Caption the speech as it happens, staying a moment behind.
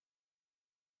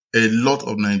a lot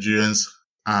of Nigerians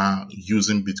are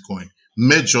using Bitcoin,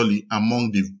 majorly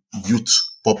among the youth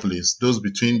populace. Those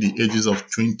between the ages of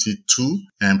 22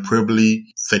 and probably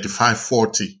 35,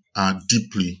 40 are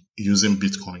deeply using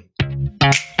Bitcoin.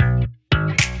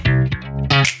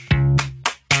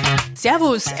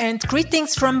 Servus and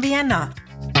greetings from Vienna.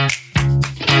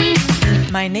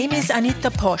 My name is Anita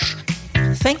Posch.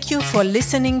 Thank you for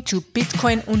listening to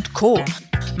Bitcoin & Co.,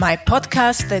 my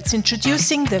podcast that's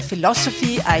introducing the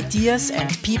philosophy, ideas and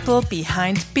people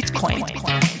behind Bitcoin.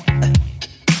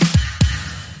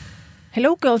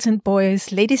 Hello girls and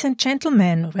boys, ladies and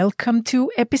gentlemen, welcome to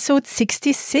episode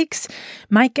 66.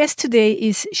 My guest today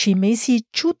is Chimezie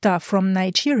Chuta from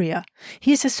Nigeria.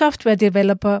 He is a software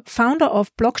developer, founder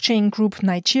of Blockchain Group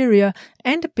Nigeria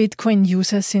and a Bitcoin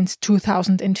user since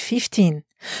 2015.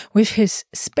 With his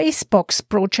Spacebox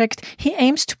project, he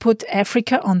aims to put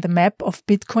Africa on the map of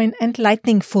Bitcoin and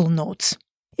Lightning full nodes.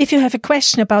 If you have a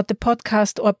question about the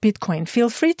podcast or Bitcoin,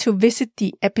 feel free to visit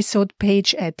the episode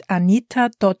page at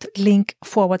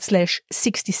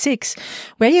anita.link/66,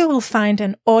 where you will find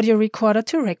an audio recorder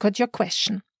to record your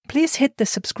question. Please hit the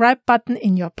subscribe button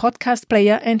in your podcast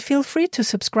player and feel free to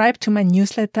subscribe to my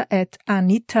newsletter at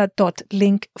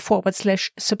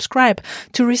anita.link/subscribe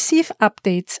to receive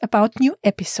updates about new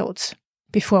episodes.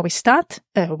 Before we start,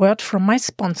 a word from my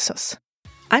sponsors.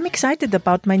 I'm excited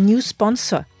about my new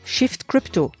sponsor, Shift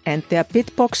Crypto, and their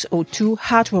BitBox02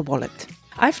 hardware wallet.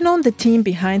 I've known the team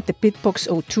behind the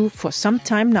BitBox02 for some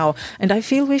time now, and I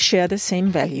feel we share the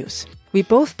same values. We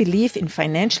both believe in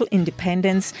financial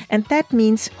independence, and that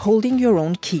means holding your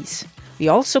own keys. We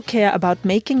also care about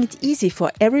making it easy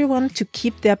for everyone to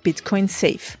keep their Bitcoin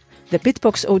safe. The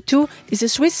BitBox02 is a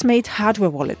Swiss-made hardware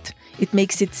wallet. It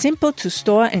makes it simple to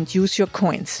store and use your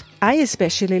coins. I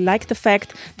especially like the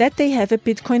fact that they have a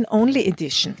Bitcoin-only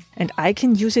edition, and I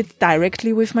can use it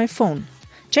directly with my phone.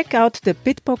 Check out the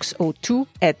BitBox02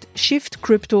 at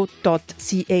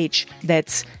shiftcrypto.ch.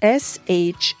 That's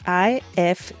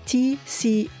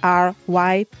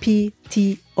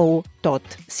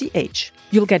shiftcrypto.ch.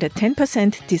 You'll get a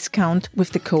 10% discount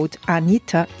with the code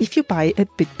ANITA if you buy a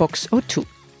BitBox02.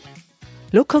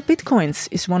 Local Bitcoins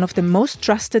is one of the most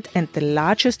trusted and the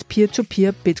largest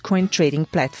peer-to-peer Bitcoin trading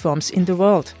platforms in the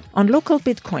world. On Local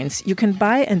Bitcoins, you can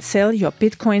buy and sell your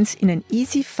Bitcoins in an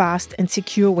easy, fast and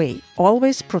secure way,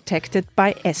 always protected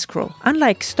by escrow.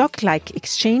 Unlike stock-like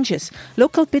exchanges,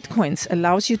 Local Bitcoins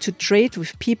allows you to trade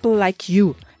with people like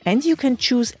you, and you can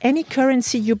choose any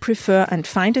currency you prefer and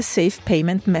find a safe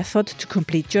payment method to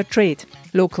complete your trade.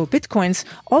 Local Bitcoins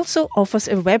also offers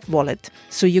a web wallet,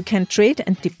 so you can trade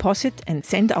and deposit and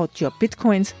send out your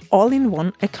Bitcoins all in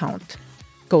one account.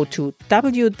 Go to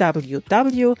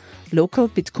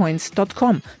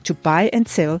www.localbitcoins.com to buy and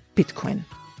sell Bitcoin.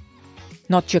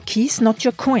 Not your keys, not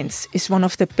your coins is one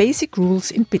of the basic rules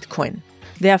in Bitcoin.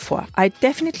 Therefore, I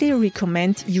definitely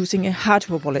recommend using a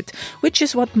hardware wallet, which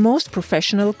is what most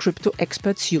professional crypto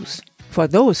experts use. For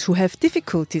those who have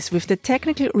difficulties with the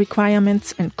technical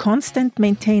requirements and constant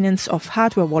maintenance of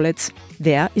hardware wallets,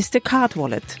 there is the card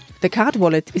wallet. The card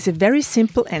wallet is a very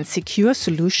simple and secure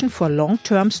solution for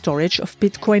long-term storage of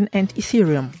Bitcoin and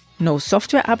Ethereum. No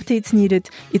software updates needed,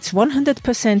 it's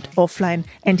 100% offline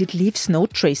and it leaves no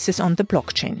traces on the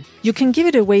blockchain. You can give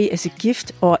it away as a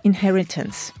gift or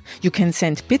inheritance. You can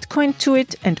send Bitcoin to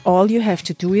it and all you have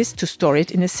to do is to store it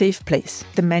in a safe place.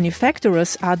 The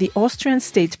manufacturers are the Austrian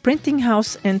State Printing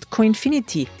House and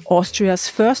Coinfinity, Austria's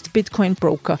first Bitcoin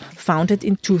broker, founded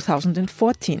in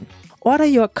 2014. Order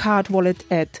your card wallet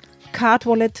at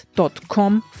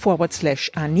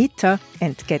cardwallet.com/Anita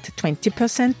and get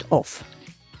 20% off.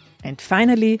 And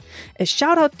finally, a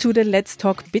shout out to the Let's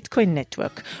Talk Bitcoin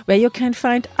network, where you can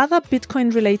find other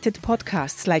Bitcoin-related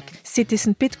podcasts like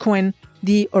Citizen Bitcoin,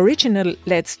 the original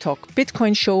Let's Talk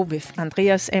Bitcoin show with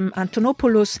Andreas M.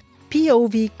 Antonopoulos,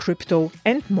 POV Crypto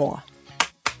and more.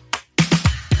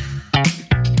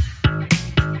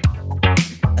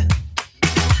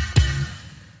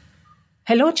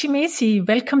 Hello Chimezie,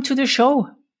 welcome to the show.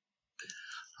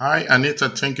 Hi Anita,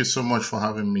 thank you so much for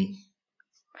having me.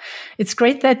 It's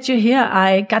great that you're here.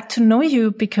 I got to know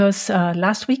you because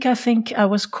last week I think I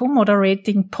was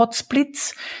co-moderating Pod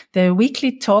Splits, the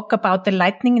weekly talk about the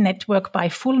Lightning Network by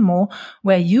Fulmo,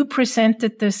 where you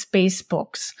presented the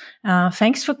Spacebox.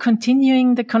 Thanks for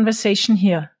continuing the conversation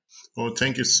here. Oh,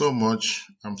 thank you so much.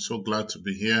 I'm so glad to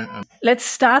be here. Let's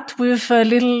start with a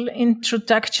little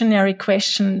introductory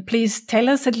question. Please tell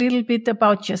us a little bit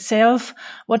about yourself.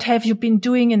 What have you been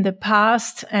doing in the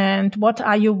past and what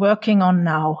are you working on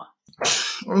now?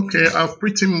 Okay, I've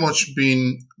pretty much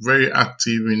been very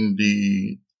active in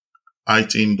the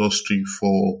IT industry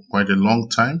for quite a long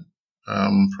time.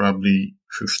 probably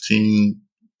 15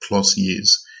 plus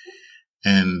years.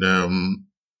 And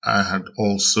I had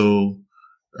also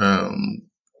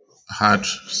had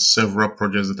several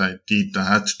projects that I did that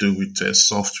had to do with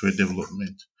software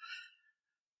development.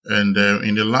 And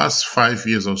in the last 5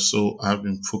 years or so, I've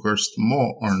been focused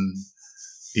more on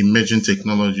emerging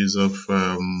technologies of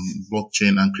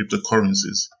blockchain and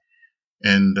cryptocurrencies,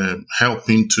 and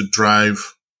helping to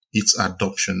drive its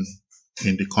adoption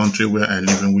in the country where I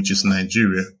live in, which is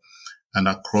Nigeria, and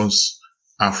across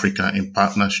Africa in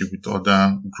partnership with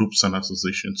other groups and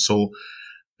associations. So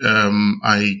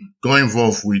I got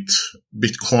involved with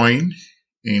Bitcoin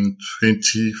in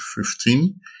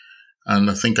 2015.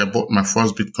 And I think I bought my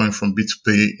first Bitcoin from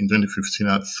BitPay in 2015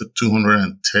 at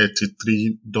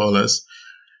 $233.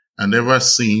 And ever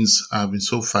since, I've been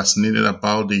so fascinated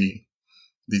about the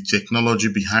technology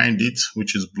behind it,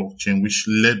 which is blockchain, which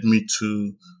led me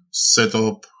to set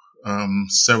up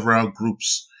several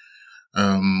groups.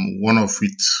 One of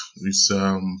it is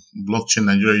Blockchain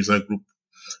Nigeria User Group,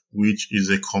 which is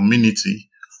a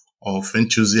community of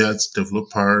enthusiasts,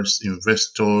 developers,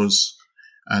 investors,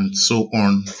 and so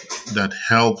on, that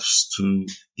helps to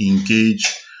engage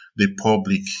the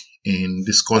public in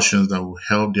discussions that will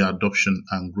help the adoption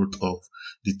and growth of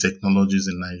the technologies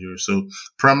in Nigeria. So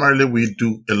primarily we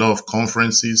do a lot of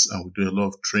conferences and we do a lot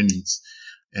of trainings.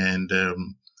 And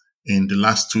in the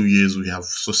last 2 years, we have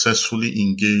successfully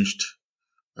engaged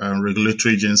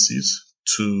regulatory agencies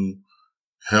to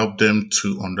help them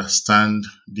to understand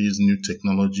these new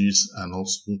technologies, and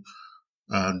also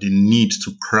the need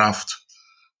to craft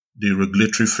the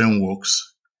regulatory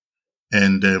frameworks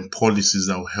and policies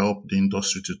that will help the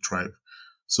industry to thrive.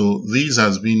 So these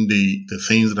has been the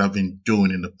things that I've been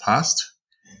doing in the past.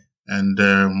 And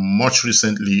much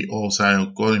recently also I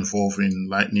got involved in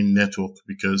Lightning Network,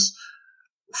 because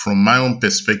from my own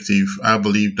perspective, I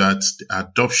believe that the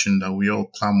adoption that we all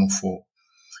clamor for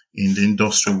in the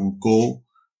industry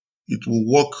it will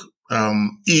work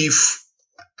if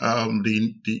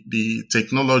the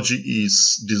technology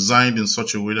is designed in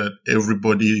such a way that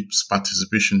everybody's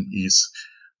participation is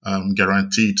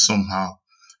guaranteed somehow.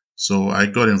 So I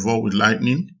got involved with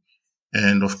Lightning,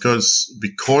 and of course,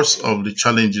 because of the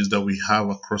challenges that we have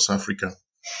across Africa,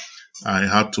 I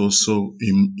had to also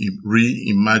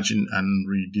reimagine and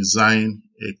redesign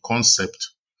a concept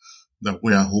that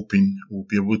we are hoping will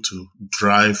be able to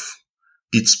drive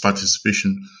its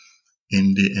participation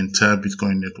in the entire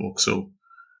Bitcoin network. So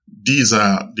these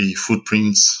are the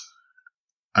footprints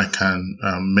I can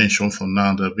mention for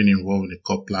now that I've been involved in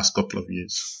the last couple of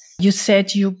years. You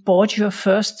said you bought your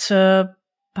first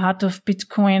part of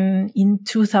Bitcoin in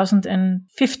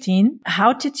 2015.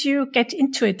 How did you get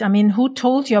into it? I mean, who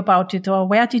told you about it, or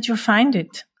where did you find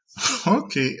it?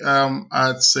 Okay.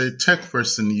 As a tech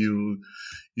person, you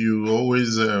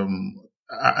always,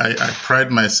 I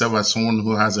pride myself as someone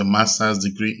who has a master's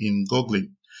degree in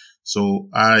Googling. So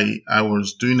I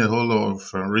was doing a whole lot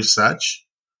of research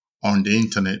on the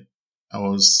internet. I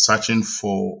was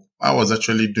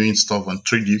actually doing stuff on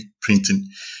 3D printing,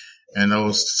 and I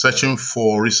was searching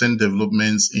for recent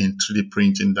developments in 3D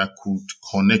printing that could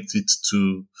connect it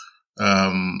to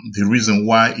the reason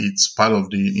why it's part of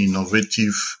the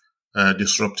innovative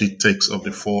disruptive techs of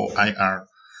the 4IR.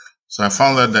 So I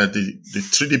found out that the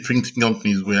 3D printing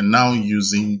companies were now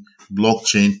using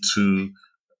blockchain to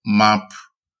map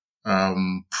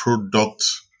product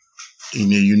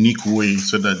in a unique way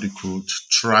so that they could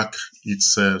track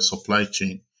its supply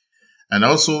chain. And I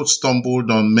also stumbled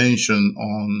on mention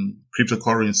on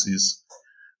cryptocurrencies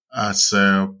as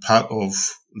part of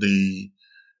the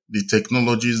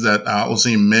technologies that are also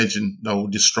emerging that will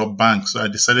disrupt banks. So I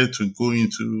decided to go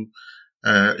into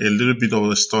a little bit of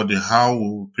a study. How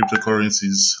will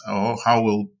cryptocurrencies, or how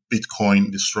will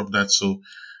Bitcoin disrupt that? So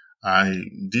I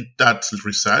did that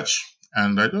research,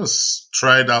 and I just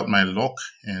tried out my luck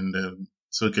and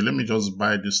said, okay, let me just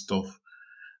buy this stuff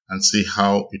and see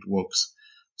how it works.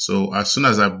 So as soon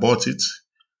as I bought it,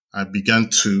 I began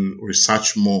to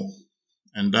research more,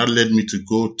 and that led me to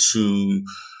go to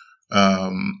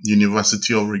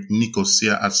University of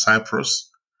Nicosia at Cyprus,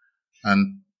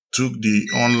 and took the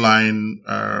online,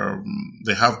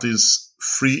 they have this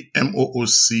free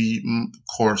MOOC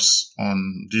course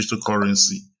on digital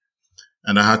currency.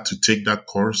 And I had to take that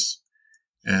course,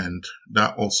 and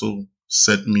that also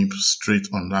set me straight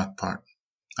on that part.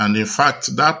 And in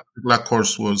fact, that particular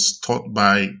course was taught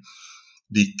by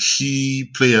the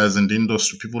key players in the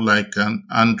industry, people like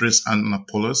Andres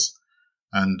Antonopoulos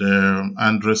and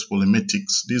Andres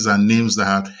Polymetics. These are names that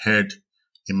I had heard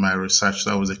in my research.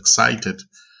 So I was excited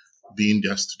being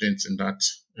their students in that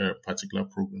particular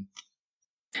program.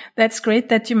 That's great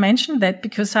that you mentioned that,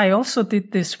 because I also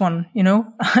did this one,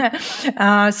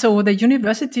 So the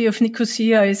University of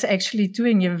Nicosia is actually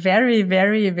doing a very,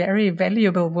 very, very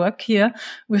valuable work here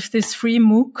with this free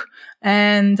MOOC.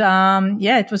 And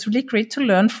it was really great to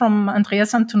learn from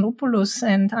Andreas Antonopoulos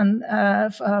and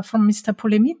from Mr.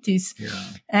 Polemitis. Yeah.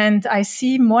 And I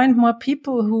see more and more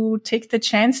people who take the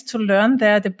chance to learn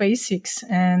there the basics.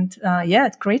 And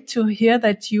it's great to hear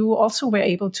that you also were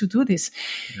able to do this.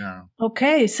 Yeah.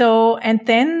 Okay, so and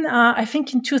then I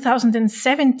think in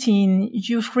 2017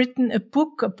 you've written a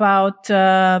book about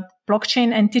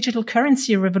blockchain and digital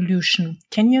currency revolution.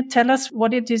 Can you tell us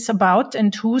what it is about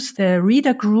and who's the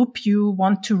reader group you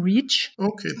want to reach?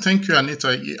 Okay, thank you,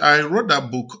 Anita. I wrote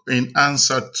that book in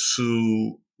answer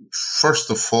to, first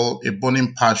of all, a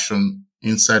burning passion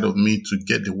inside of me to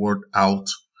get the word out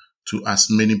to as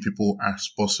many people as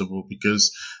possible,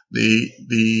 because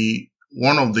the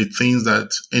one of the things that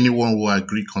anyone will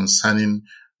agree concerning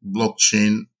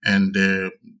blockchain and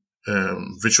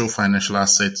virtual financial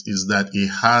assets is that it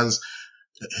has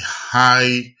a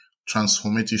high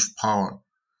transformative power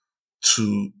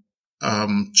to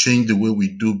change the way we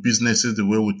do businesses, the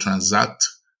way we transact,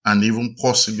 and even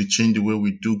possibly change the way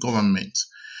we do government.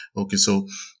 Okay, so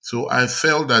I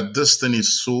felt that this thing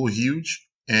is so huge,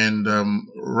 and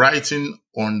writing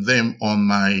on them on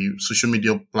my social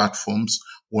media platforms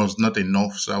was not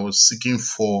enough. So I was seeking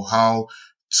for how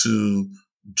to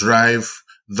drive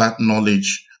that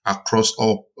knowledge across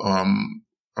all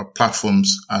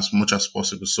platforms as much as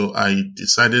possible. So I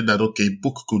decided that, okay,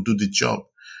 book could do the job.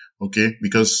 Okay,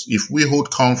 because if we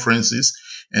hold conferences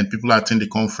and people attend the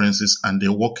conferences and they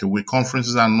walk away,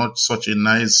 conferences are not such a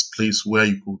nice place where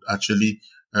you could actually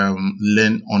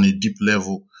learn on a deep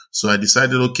level. So I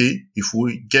decided, okay, if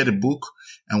we get a book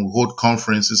and we hold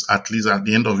conferences, at least at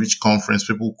the end of each conference,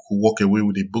 people could walk away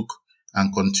with a book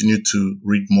and continue to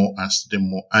read more and study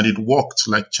more. And it worked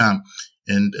like charm.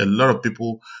 And a lot of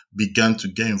people began to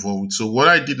get involved. So what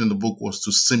I did in the book was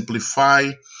to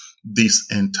simplify this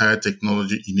entire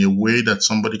technology in a way that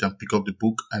somebody can pick up the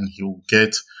book and he'll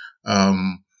get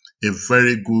a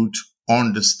very good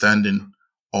understanding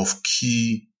of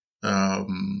key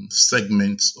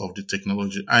segments of the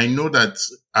technology. I know that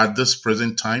at this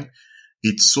present time,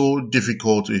 it's so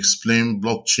difficult to explain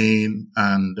blockchain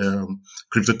and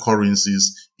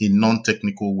cryptocurrencies in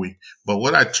non-technical way. But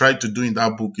what I tried to do in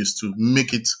that book is to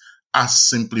make it as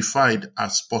simplified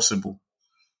as possible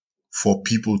for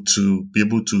people to be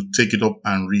able to take it up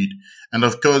and read. And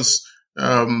of course,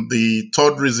 the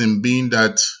third reason being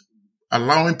that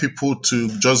allowing people to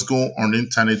just go on the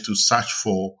internet to search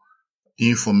for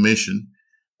information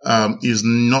is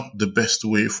not the best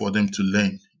way for them to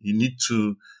learn. You need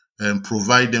to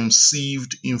provide them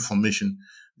sieved information,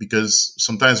 because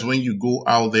sometimes when you go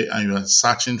out there and you are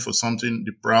searching for something,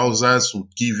 the browsers will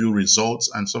give you results,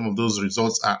 and some of those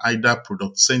results are either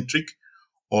product centric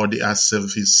or they are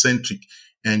service centric,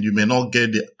 and you may not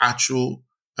get the actual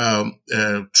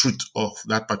truth of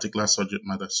that particular subject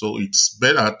matter. So it's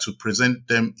better to present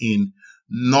them in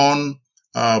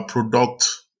non-product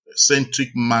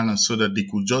centric manner so that they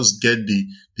could just get the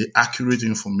accurate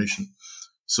information.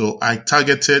 So I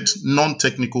targeted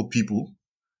non-technical people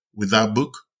with that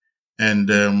book, and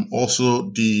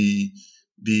also the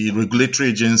regulatory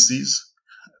agencies.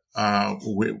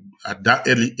 At that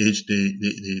early age, they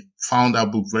found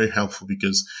that book very helpful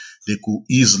because they could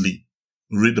easily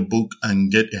read the book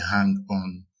and get a hang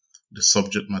on the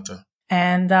subject matter.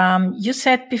 And you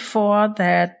said before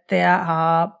that there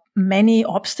are many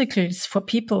obstacles for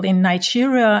people in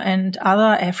Nigeria and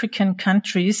other African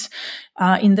countries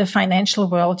in the financial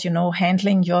world,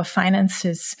 handling your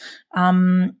finances,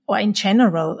 or in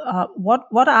general.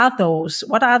 What are those?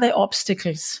 What are the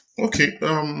obstacles? Okay.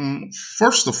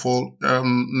 First of all,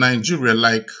 Nigeria,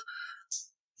 like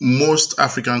most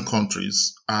African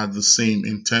countries, are the same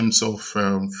in terms of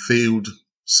failed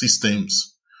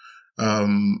systems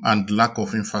and lack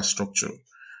of infrastructure.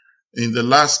 In the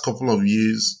last couple of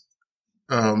years,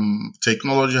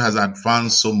 technology has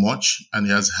advanced so much, and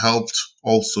it has helped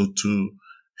also to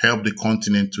help the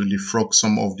continent to leapfrog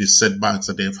some of the setbacks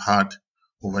that they've had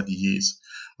over the years.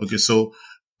 Okay, so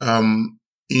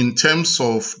in terms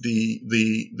of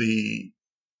the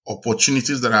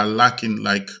opportunities that are lacking,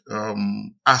 like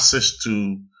access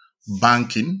to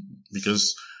banking,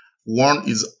 because one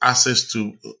is access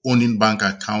to owning bank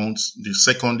accounts. The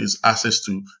second is access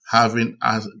to having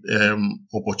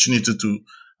opportunity to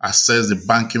access the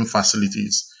banking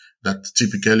facilities that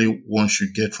typically one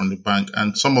should get from the bank.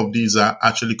 And some of these are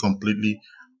actually completely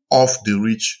off the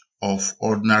reach of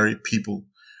ordinary people.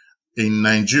 In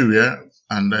Nigeria,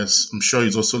 and I'm sure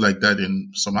it's also like that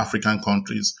in some African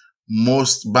countries,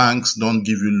 most banks don't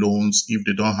give you loans if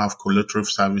they don't have collateral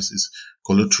services,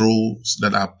 collaterals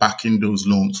that are backing those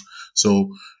loans. So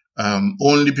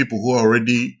only people who are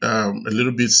already a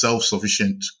little bit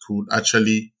self-sufficient could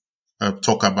actually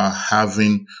talk about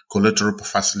having collateral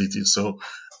facilities. So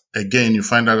again, you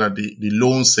find out that the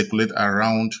loans circulate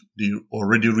around the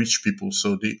already rich people.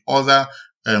 So the other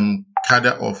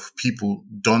cadre of people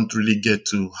don't really get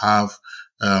to have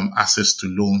access to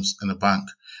loans in a bank,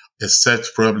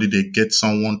 except probably they get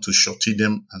someone to surety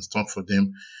them and stuff for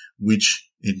them, which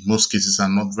in most cases are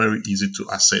not very easy to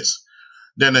access.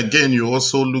 Then again, you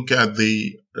also look at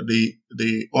the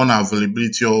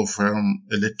unavailability of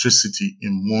electricity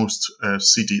in most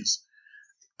cities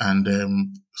and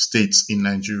states in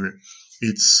Nigeria.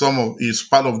 It's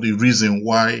part of the reason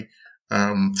why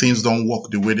things don't work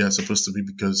the way they are supposed to be,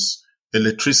 because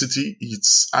electricity,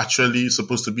 it's actually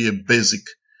supposed to be a basic,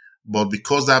 but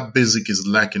because that basic is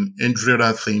lacking, every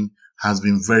other thing has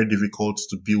been very difficult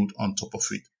to build on top of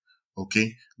it.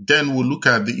 Okay. Then we'll look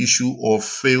at the issue of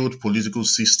failed political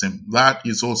system. That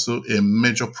is also a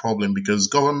major problem because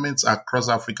governments across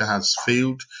Africa has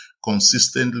failed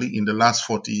consistently in the last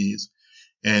 40 years.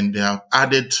 And they have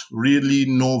added really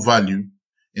no value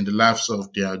in the lives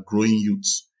of their growing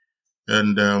youths.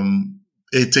 And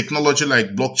a technology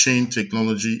like blockchain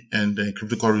technology and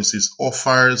cryptocurrencies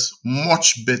offers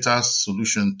much better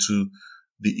solution to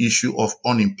the issue of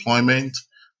unemployment,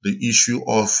 the issue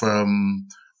of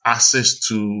access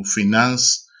to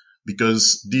finance,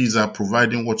 because these are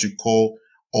providing what you call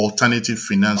alternative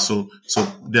finance. So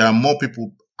there are more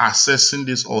people accessing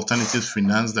this alternative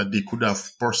finance that they could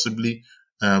have possibly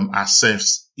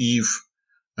accessed if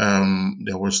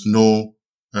there was no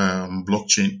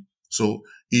blockchain. So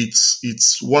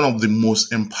it's one of the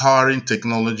most empowering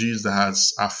technologies that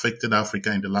has affected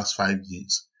Africa in the last 5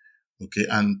 years. Okay,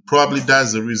 and probably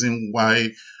that's the reason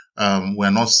why we're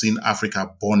not seeing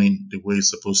Africa burning the way it's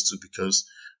supposed to, because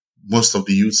most of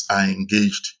the youths are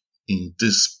engaged in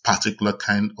this particular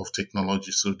kind of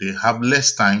technology. So they have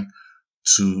less time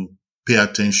to pay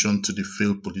attention to the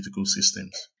failed political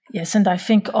systems. Yes, and I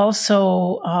think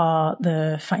also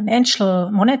the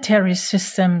financial monetary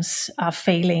systems are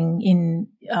failing in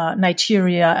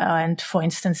Nigeria and, for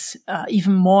instance,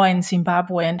 even more in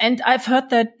Zimbabwe. And I've heard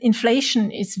that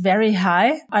inflation is very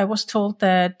high. I was told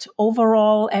that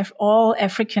overall, all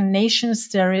African nations,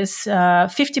 there is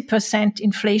 50%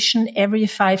 inflation every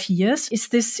 5 years. Is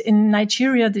this in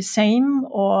Nigeria the same,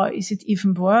 or is it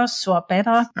even worse or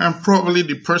better? And probably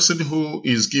the person who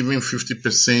is giving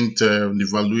 50%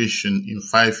 devaluation in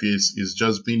 5 years is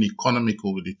just being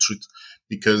economical with the truth,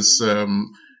 because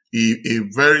a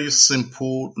very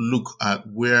simple look at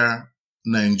where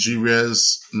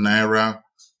Nigeria's naira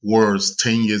was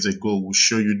 10 years ago will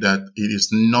show you that it is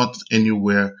not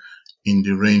anywhere in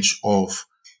the range of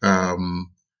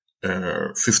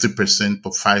 50%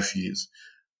 for 5 years.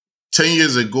 10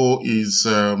 years ago is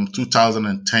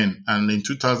 2010, and in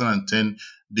 2010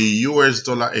 the US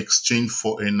dollar exchange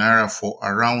for a naira for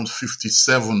around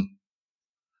 57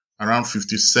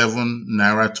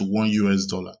 naira to $1 US.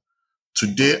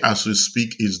 Today, as we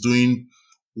speak, is doing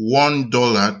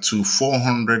 $1 to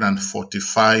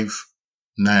 445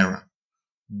 naira.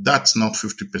 That's not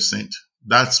 50%.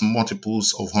 That's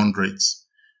multiples of hundreds.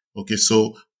 Okay.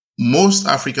 So most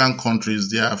African countries,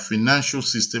 their financial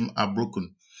system are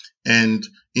broken. And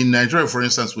in Nigeria, for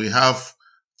instance, we have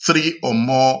 3 or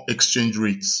more exchange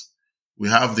rates. We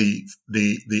have the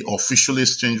official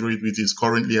exchange rate, which is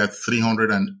currently at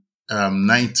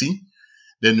 390.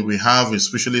 Then we have a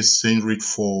special exchange rate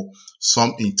for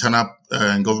some internal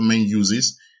government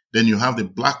uses. Then you have the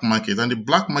black market, and the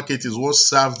black market is what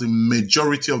serves the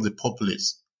majority of the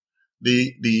populace.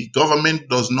 The government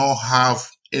does not have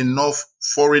enough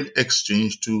foreign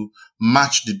exchange to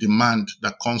match the demand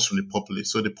that comes from the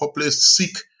populace. So the populace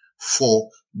seek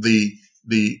for the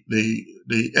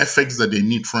effects that they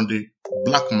need from the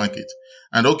black market.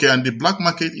 And the black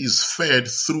market is fed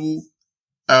through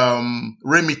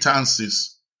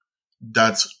remittances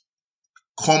that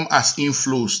come as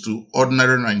inflows to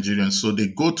ordinary Nigerians. So they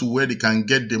go to where they can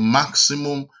get the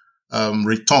maximum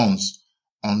returns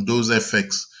on those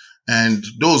effects. And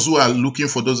those who are looking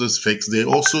for those effects, they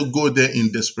also go there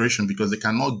in desperation because they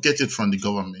cannot get it from the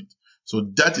government. So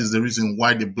that is the reason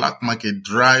why the black market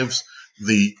drives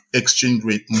the exchange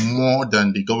rate more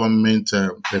than the government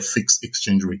fixed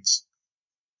exchange rates.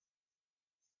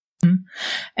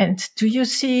 And do you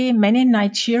see many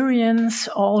Nigerians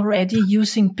already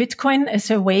using Bitcoin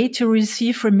as a way to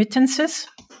receive remittances?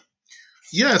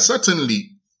 Yeah,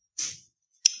 certainly.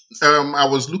 I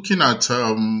was looking at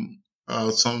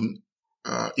some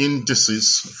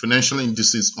indices, financial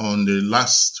indices on the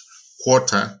last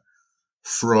quarter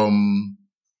from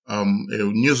a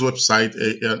news website,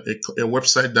 a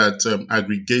website that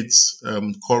aggregates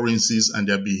currencies and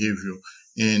their behavior.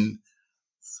 And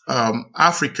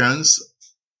Africans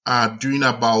are doing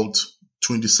about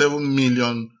 $27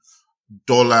 million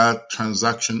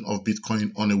transaction of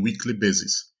Bitcoin on a weekly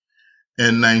basis.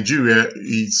 And Nigeria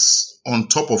is on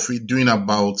top of it doing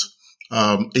about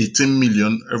 18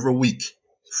 million every week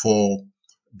for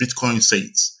Bitcoin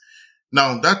sales.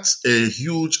 Now, that's a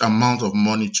huge amount of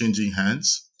money changing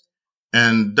hands.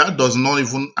 And that does not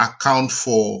even account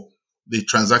for the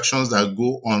transactions that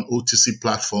go on OTC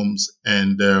platforms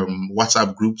and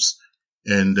WhatsApp groups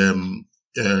and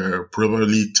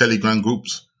probably Telegram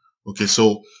groups. Okay,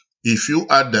 so if you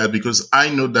add that, because I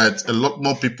know that a lot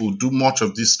more people do much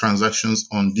of these transactions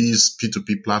on these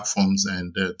P2P platforms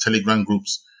and Telegram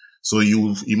groups. So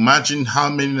you imagine how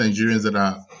many Nigerians that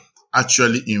are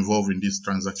actually involved in these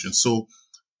transactions. So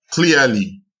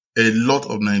clearly, a lot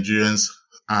of Nigerians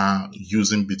are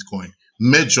using Bitcoin,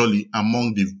 majorly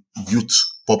among the youth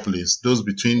populace, those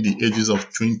between the ages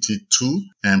of 22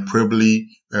 and probably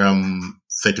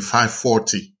 35,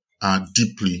 40 are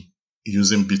deeply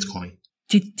using Bitcoin.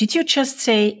 Did you just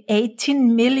say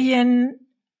 18 million?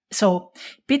 So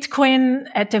Bitcoin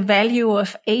at a value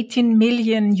of 18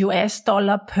 million US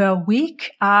dollar per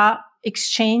week are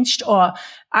exchanged or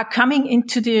are coming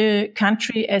into the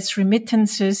country as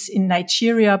remittances in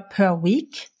Nigeria per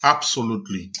week?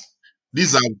 Absolutely.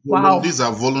 These are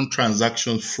volume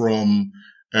transactions from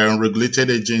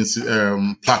regulated agency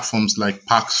platforms like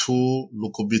Paxful,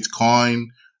 Local Bitcoin,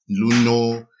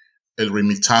 Luno, El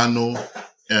Remitano,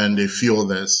 and a few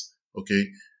others. Okay.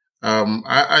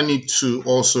 I need to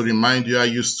also remind you, I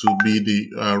used to be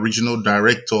the regional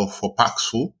director for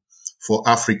Paxful for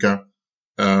Africa.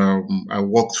 I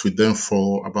worked with them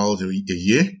for about a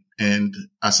year. And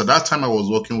as at that time I was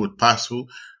working with Paxful,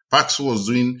 Paxful was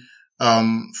doing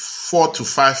 $4 to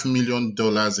 $5 million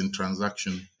in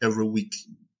transaction every week.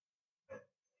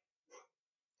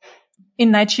 In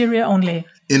Nigeria only?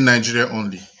 In Nigeria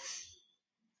only.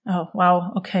 Oh,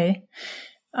 wow. Okay.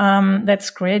 That's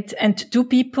great. And do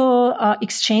people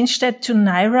exchange that to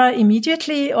Naira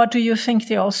immediately, or do you think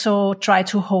they also try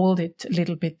to hold it a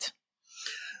little bit?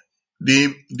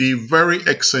 The very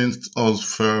essence of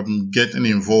getting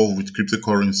involved with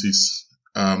cryptocurrencies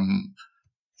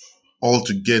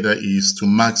altogether is to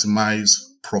maximize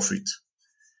profit.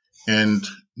 And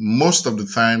most of the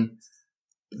time,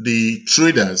 the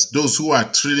traders, those who are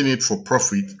trading it for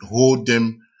profit, hold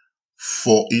them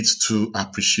for it to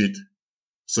appreciate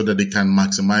so that they can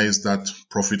maximize that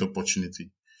profit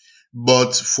opportunity.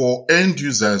 But for end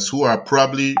users who are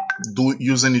probably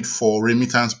using it for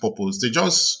remittance purpose, they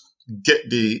just get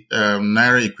the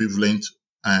Naira equivalent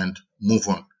and move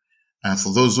on. And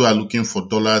for those who are looking for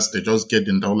dollars, they just get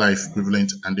the dollar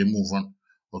equivalent and they move on.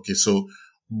 Okay, so,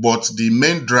 but the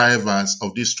main drivers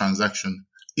of this transaction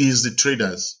is the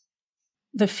traders.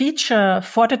 The feature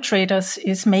for the traders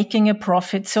is making a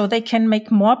profit, so they can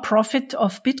make more profit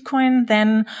of Bitcoin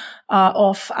than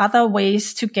of other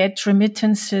ways to get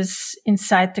remittances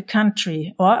inside the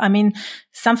country. Or, I mean,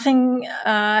 something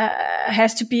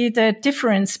has to be the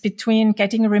difference between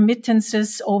getting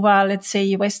remittances over, let's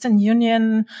say, Western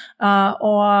Union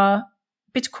or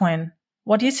Bitcoin.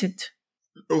 What is it?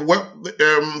 Well,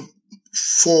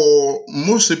 for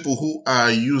most people who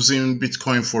are using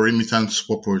Bitcoin for remittance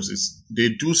purposes, they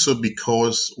do so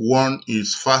because one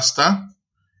is faster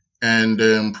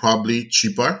and probably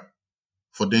cheaper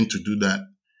for them to do that.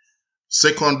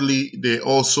 Secondly, they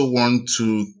also want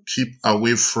to keep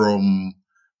away from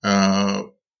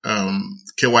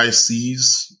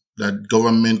KYCs that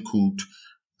government could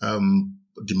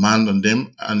demand on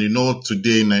them. And you know,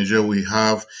 today in Nigeria we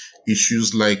have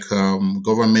issues like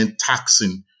government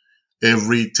taxing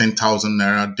every 10,000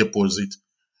 Naira deposit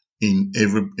in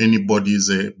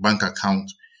anybody's bank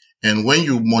account. And when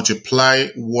you multiply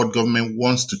what government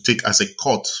wants to take as a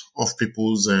cut of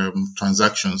people's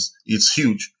transactions, it's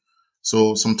huge.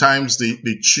 So sometimes they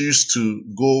choose to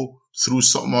go through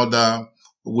some other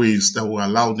ways that will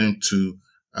allow them to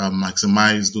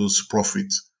maximize those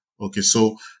profits. Okay,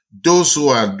 so those who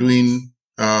are doing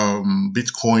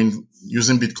Bitcoin,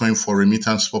 using Bitcoin for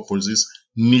remittance purposes,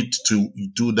 need to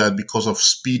do that because of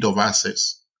speed of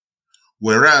access.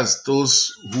 Whereas those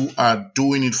who are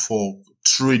doing it for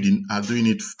trading are doing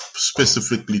it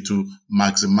specifically to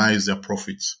maximize their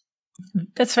profits.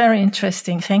 That's very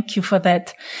interesting. Thank you for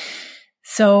that.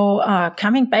 So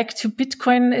coming back to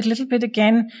Bitcoin a little bit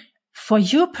again, For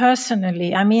you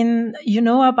personally, I mean, you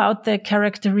know about the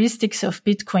characteristics of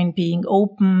Bitcoin being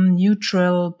open,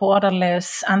 neutral,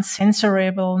 borderless,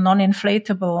 uncensorable,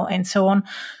 non-inflatable, and so on.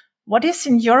 What is,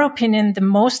 in your opinion, the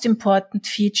most important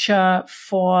feature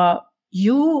for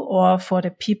you or for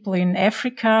the people in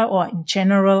Africa or in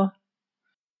general?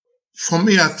 For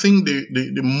me, I think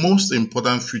the most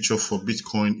important feature for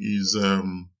Bitcoin is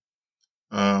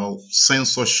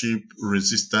censorship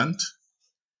resistant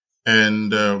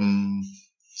and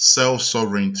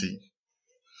self-sovereignty.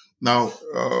 Now,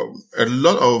 a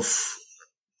lot of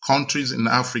countries in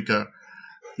Africa,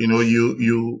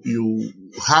 you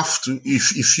have to,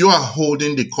 if you are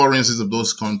holding the currencies of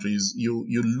those countries, you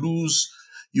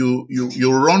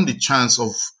run the chance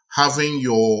of having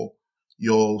your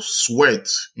sweat,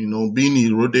 being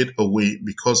eroded away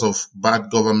because of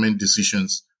bad government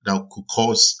decisions that could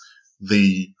cause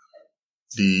the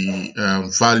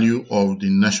value of the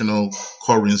national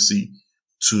currency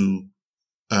to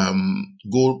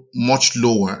go much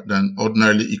lower than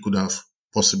ordinarily it could have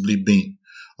possibly been.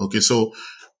 Okay, so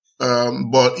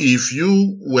but if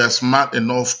you were smart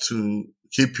enough to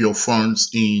keep your funds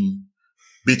in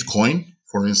Bitcoin,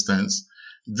 for instance,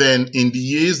 then in the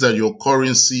years that your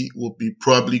currency will be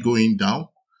probably going down,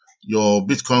 your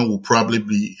Bitcoin will probably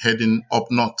be heading up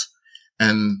north.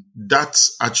 And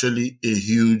that's actually a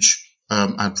huge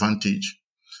advantage.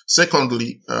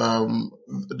 Secondly,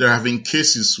 there have been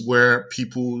cases where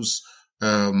people's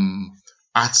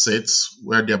assets,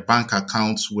 where their bank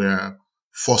accounts were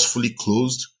forcefully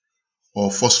closed or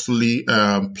forcefully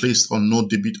placed on no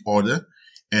debit order.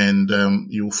 And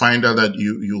you find out that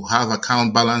you have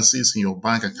account balances in your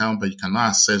bank account, but you cannot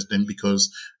access them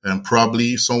because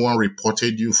probably someone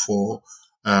reported you for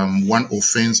one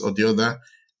offense or the other.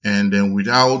 And then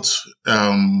without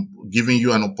giving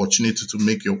you an opportunity to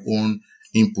make your own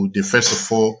input, they first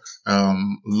of all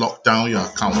lock down your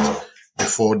account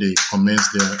before they commence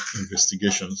their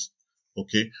investigations.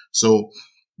 Okay, so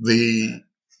the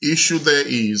issue there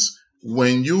is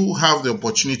when you have the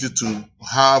opportunity to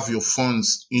have your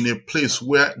funds in a place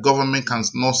where government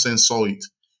cannot censor it,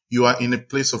 you are in a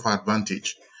place of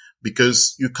advantage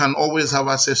because you can always have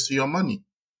access to your money.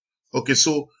 Okay,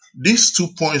 so these 2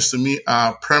 points to me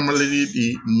are primarily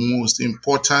the most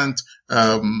important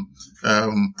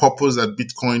purpose that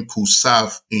Bitcoin could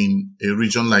serve in a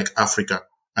region like Africa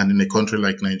and in a country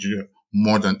like Nigeria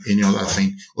more than any other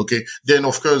thing. Okay, then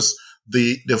of course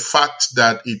the fact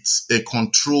that it's a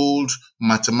controlled,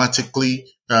 mathematically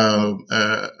backed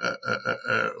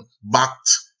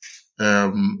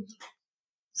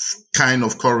kind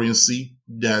of currency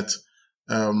that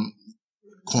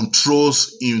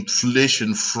controls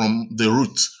inflation from the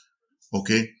root.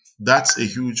 Okay, that's a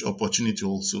huge opportunity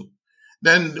also.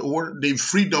 Then the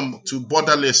freedom to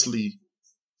borderlessly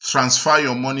transfer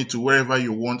your money to wherever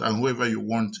you want and whoever you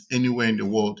want anywhere in the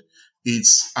world.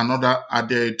 It's another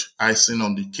added icing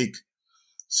on the cake.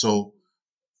 So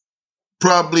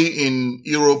probably in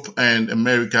Europe and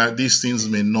America, these things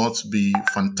may not be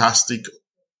fantastic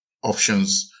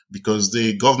options because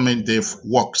the government, they've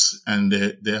works and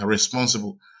they are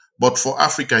responsible. But for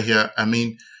Africa here, I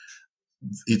mean,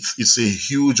 it's a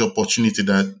huge opportunity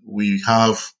that we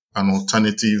have an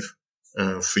alternative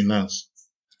finance.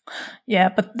 Yeah,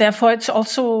 but therefore it's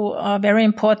also very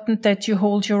important that you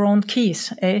hold your own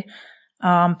keys,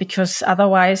 because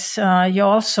otherwise you're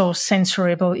also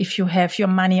censorable if you have your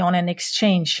money on an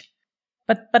exchange.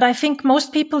 But I think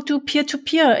most people do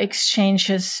peer-to-peer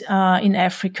exchanges in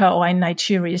Africa or in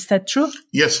Nigeria. Is that true?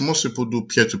 Yes, most people do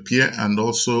peer-to-peer, and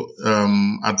also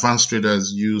advanced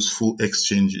traders use full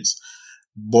exchanges.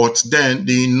 But then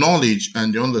the knowledge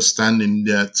and the understanding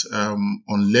that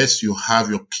unless you have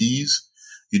your keys,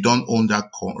 you don't own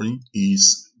that coin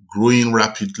is growing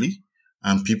rapidly,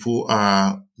 and people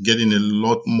are getting a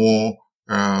lot more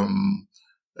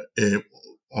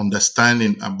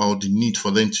understanding about the need for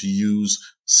them to use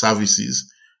services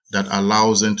that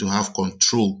allows them to have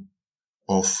control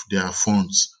of their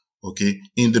funds. Okay.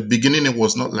 In the beginning, it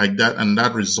was not like that, and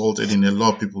that resulted in a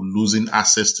lot of people losing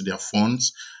access to their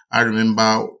funds. I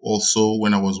remember also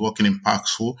when I was working in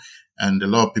Paxful, and a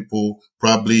lot of people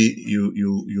probably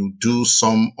you do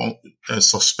some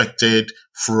suspected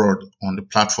fraud on the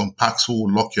platform. Paxful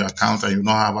will lock your account and you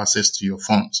don't have access to your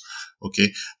funds.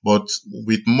 Okay. But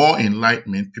with more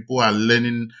enlightenment, people are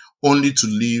learning only to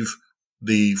leave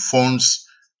the funds,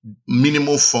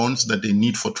 minimal funds that they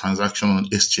need for transaction on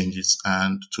exchanges,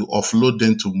 and to offload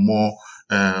them to more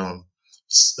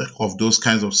of those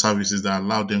kinds of services that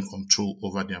allow them control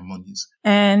over their monies.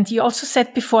 And you also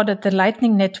said before that the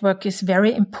Lightning Network is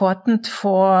very important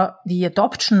for the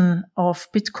adoption of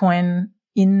Bitcoin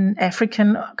in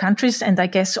African countries, and I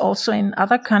guess also in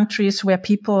other countries where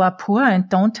people are poor and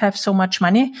don't have so much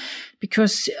money,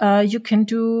 because you can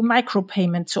do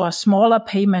micropayments or smaller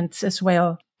payments as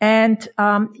well. And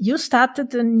you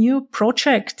started a new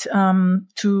project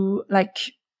to, like,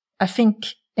 I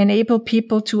think, enable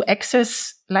people to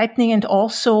access Lightning and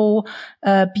also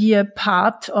be a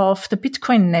part of the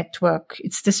Bitcoin network.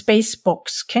 It's the Space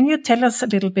Box. Can you tell us a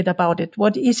little bit about it?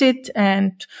 What is it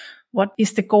and what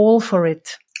is the goal for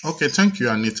it? Okay, thank you,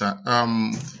 Anita.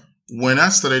 When I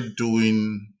started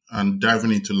doing and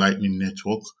diving into Lightning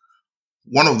Network,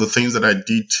 one of the things that I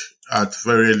did at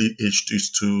very early age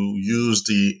is to use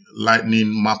the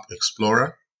Lightning Map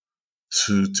Explorer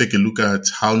to take a look at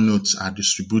how nodes are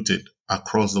distributed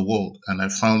across the world. And I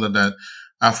found that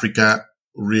Africa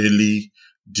really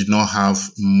did not have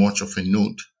much of a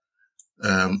node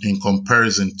in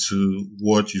comparison to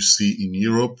what you see in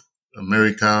Europe,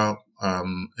 America,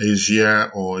 Asia,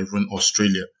 or even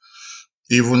Australia.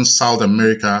 Even South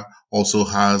America also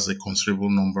has a considerable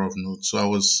number of nodes. So I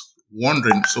was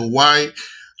wondering, so why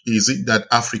is it that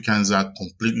Africans are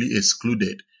completely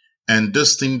excluded? And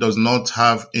this thing does not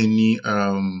have any,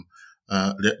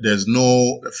 there's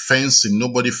no fencing.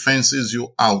 Nobody fences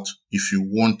you out if you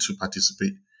want to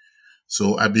participate.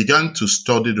 So I began to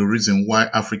study the reason why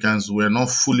Africans were not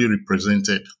fully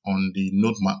represented on the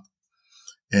node map.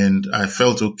 And I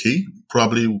felt, okay,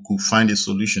 probably we could find a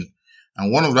solution.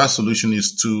 And one of that solution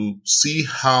is to see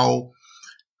how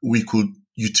we could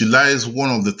utilize one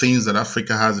of the things that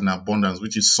Africa has in abundance,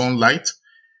 which is sunlight,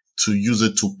 to use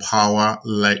it to power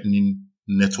Lightning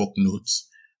Network nodes.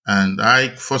 And I,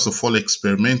 first of all,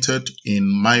 experimented in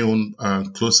my own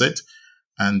closet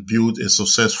and built a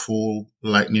successful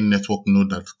Lightning Network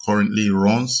node that currently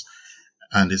runs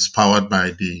and is powered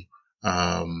by the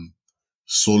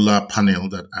solar panel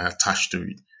that I attached to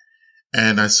it.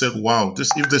 And I said, wow,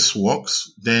 if this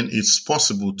works, then it's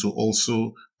possible to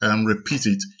also repeat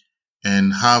it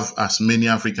and have as many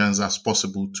Africans as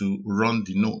possible to run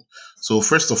the node. So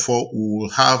first of all, we will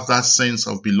have that sense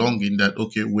of belonging that,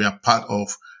 okay, we are part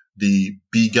of the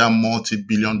bigger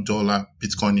multi-billion-dollar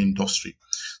Bitcoin industry.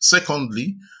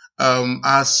 Secondly,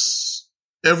 as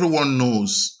everyone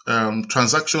knows,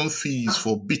 transaction fees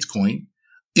for Bitcoin,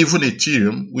 even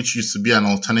Ethereum, which used to be an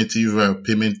alternative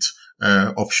payment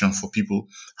option for people,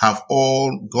 have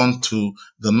all gone to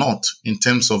the north in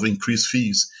terms of increased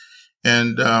fees.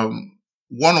 And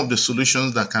one of the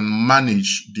solutions that can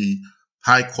manage the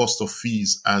high cost of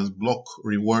fees as block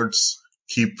rewards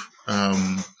keep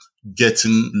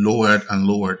getting lowered and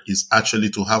lowered is actually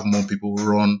to have more people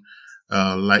run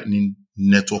Lightning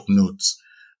Network nodes,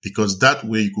 because that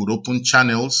way you could open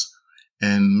channels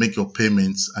and make your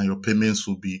payments, and your payments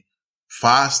will be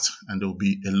fast and they'll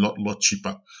be a lot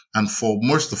cheaper. And for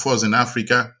most of us in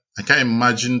Africa, I can't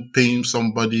imagine paying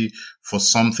somebody for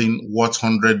something worth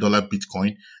 $100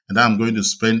 Bitcoin, and I'm going to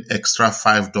spend extra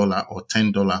 $5 or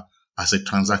 $10 as a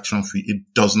transaction fee. It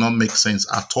does not make sense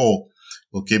at all.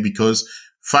 Okay. Because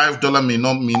 $5 may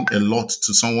not mean a lot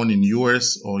to someone in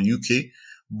US or UK,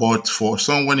 but for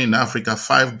someone in Africa,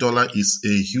 $5 is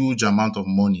a huge amount of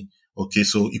money. Okay.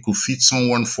 So it could feed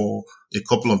someone for a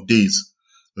couple of days.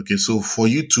 Okay. So for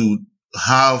you to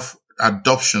have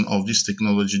adoption of this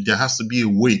technology, there has to be a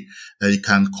way that it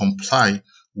can comply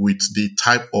with the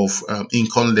type of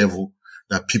income level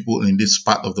that people in this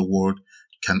part of the world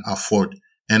can afford.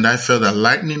 And I felt that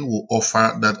Lightning will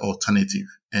offer that alternative.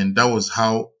 And that was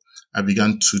how I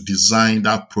began to design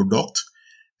that product.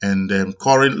 And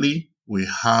currently we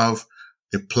have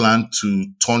a plan to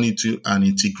turn it to an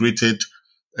integrated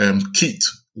kit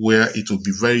where it will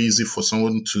be very easy for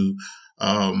someone to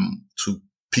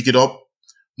pick it up,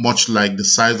 much like the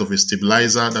size of a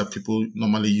stabilizer that people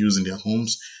normally use in their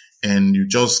homes. And you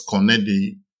just connect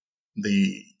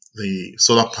the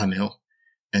solar panel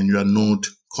and your node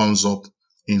comes up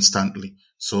instantly.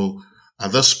 So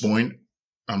at this point,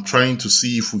 I'm trying to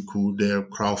see if we could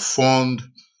crowdfund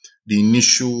the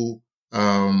initial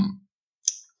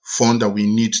fund that we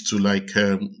need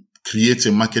to create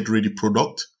a market ready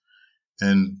product.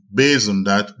 And based on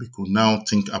that, we could now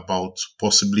think about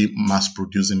possibly mass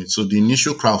producing it. So the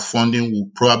initial crowdfunding will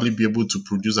probably be able to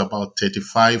produce about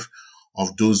 35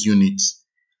 of those units.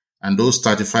 And those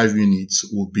 35 units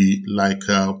will be like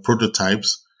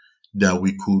prototypes that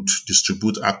we could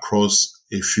distribute across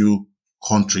a few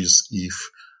countries if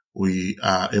we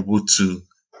are able to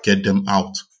get them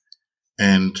out.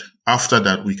 And after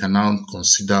that, we can now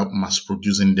consider mass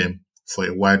producing them for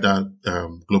a wider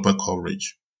global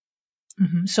coverage.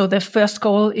 Mm-hmm. So the first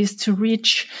goal is to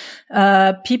reach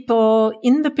people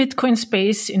in the Bitcoin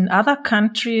space in other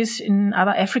countries, in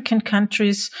other African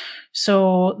countries,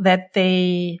 so that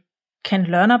they can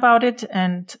learn about it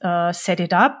and set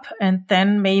it up, and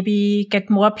then maybe get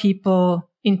more people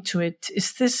into it.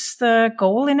 Is this the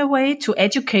goal in a way, to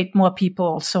educate more people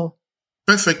also?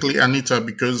 Perfectly, Anita,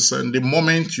 because the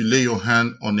moment you lay your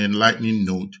hand on a Lightning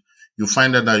node, you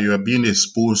find out that you are being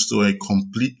exposed to a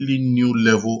completely new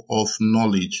level of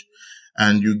knowledge,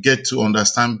 and you get to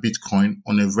understand Bitcoin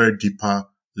on a very deeper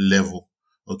level.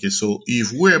 Okay, so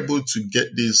if we're able to get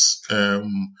these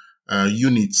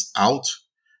units out,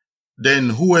 then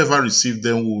whoever receives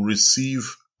them will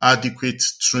receive adequate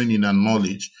training and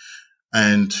knowledge,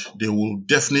 and they will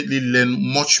definitely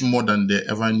learn much more than they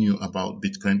ever knew about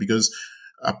Bitcoin. Because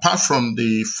apart from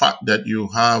the fact that you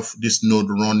have this node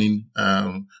running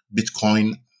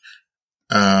Bitcoin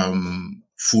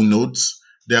full nodes,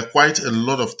 there are quite a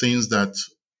lot of things that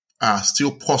are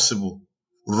still possible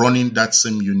running that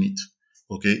same unit.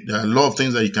 Okay, there are a lot of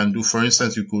things that you can do. For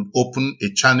instance, you could open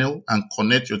a channel and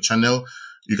connect your channel.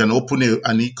 You can open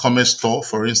an e-commerce store,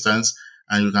 for instance,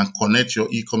 and you can connect your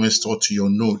e-commerce store to your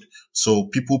node. So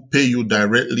people pay you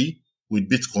directly with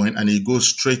Bitcoin, and it goes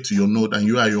straight to your node, and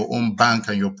you are your own bank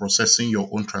and you're processing your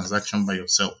own transaction by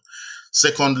yourself.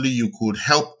 Secondly, you could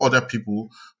help other people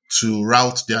to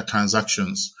route their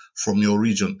transactions from your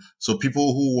region. So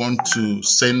people who want to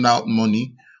send out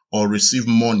money or receive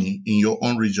money in your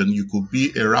own region, you could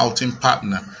be a routing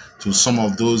partner to some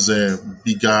of those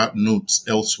bigger nodes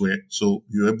elsewhere. So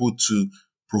you're able to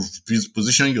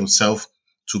position yourself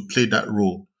to play that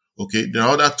role. Okay, there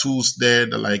are other tools there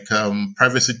that like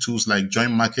privacy tools like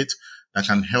Join Market that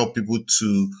can help people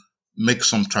to make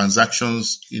some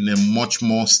transactions in a much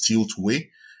more stealth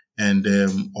way and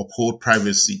uphold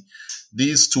privacy.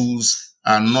 These tools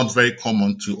are not very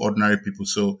common to ordinary people.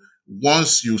 So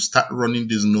once you start running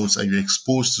these nodes and you're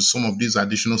exposed to some of these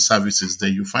additional services,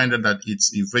 then you find out that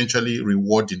it's eventually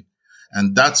rewarding.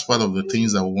 And that's part of the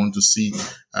things that we want to see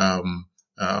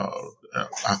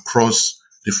across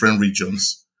different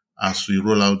regions as we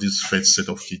roll out this first set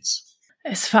of kits.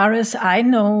 As far as I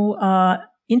know,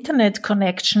 internet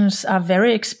connections are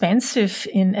very expensive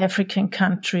in African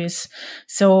countries.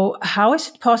 So how is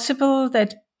it possible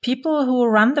that people who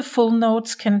run the full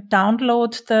nodes can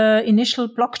download the initial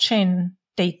blockchain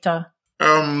data?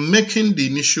 Making the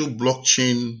initial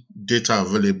blockchain data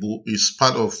available is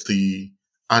part of the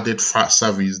added fast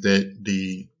service that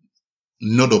the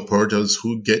node operators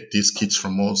who get these kits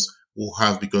from us will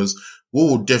have, because we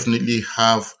will definitely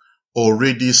have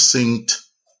already synced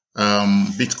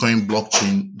Bitcoin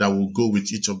blockchain that will go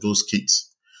with each of those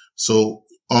kits. So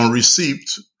on receipt,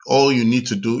 all you need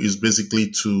to do is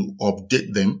basically to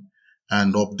update them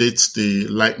and update the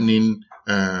Lightning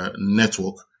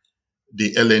network,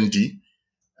 the LND,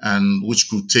 and which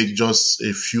could take just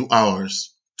a few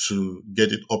hours to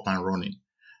get it up and running.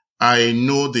 I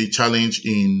know the challenge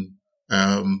in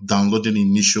downloading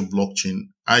initial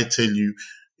blockchain. I tell you,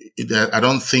 I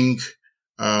don't think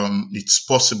it's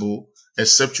possible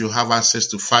except you have access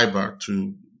to fiber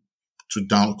to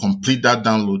complete that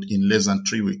download in less than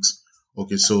 3 weeks.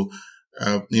 Okay, so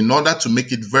in order to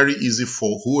make it very easy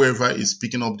for whoever is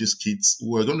picking up these kits,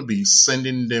 we're going to be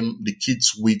sending them the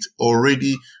kits with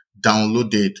already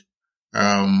downloaded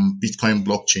Bitcoin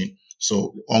blockchain.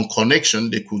 So on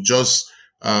connection, they could just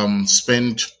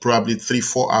spend probably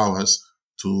 3-4 hours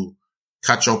to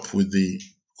catch up with the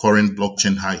current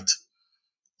blockchain height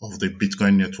of the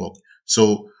Bitcoin network.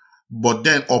 So, but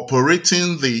then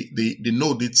operating the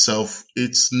node itself,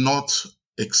 it's not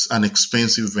an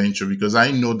expensive venture, because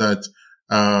I know that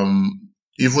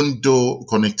even though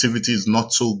connectivity is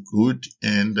not so good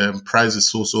and price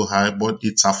is so high, but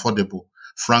it's affordable.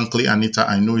 Frankly, Anita,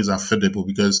 I know it's affordable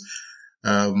because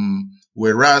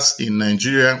whereas in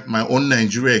Nigeria, my own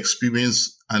Nigeria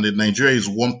experience, and Nigeria is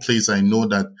one place I know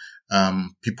that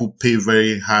people pay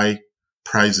very high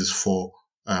prices for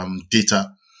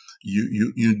data.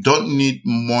 You don't need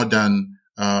more than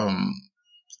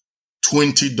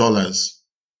 $20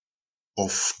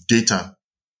 of data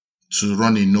to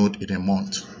run a node in a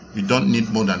month. You don't need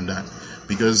more than that,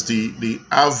 because the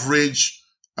average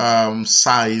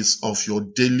size of your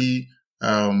daily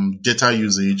data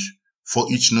usage for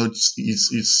each node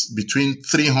is between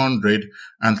 300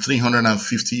 and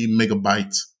 350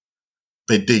 megabytes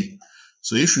per day.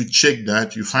 So if you check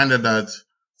that, you find out that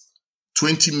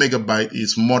 20 megabytes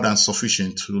is more than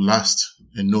sufficient to last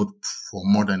a node for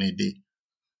more than a day.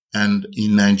 And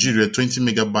in Nigeria, 20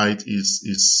 megabytes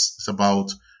is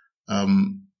about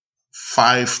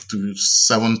 5,000 to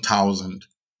 7,000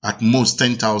 at most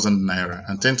 10,000 naira.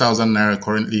 And 10,000 naira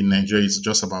currently in Nigeria is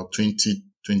just about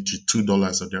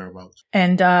 $22 or thereabout.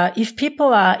 And if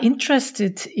people are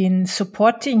interested in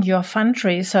supporting your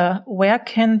fundraiser, where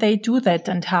can they do that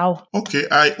and how? Okay,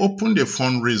 I opened a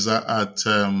fundraiser at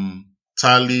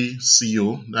Tally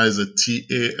CO, that is a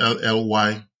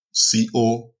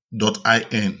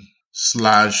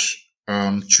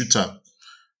TALLYCO.in/Chuta.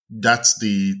 That's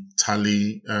the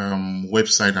Tally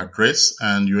website address,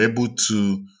 and you're able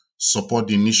to support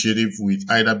the initiative with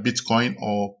either Bitcoin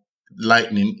or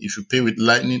Lightning. If you pay with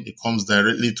Lightning, it comes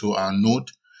directly to our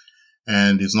node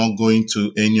and it's not going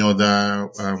to any other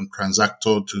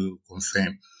transactor to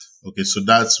confirm. Okay, so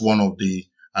that's one of the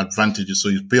advantages. So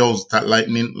you pay us that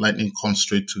Lightning comes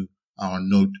straight to our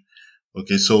node.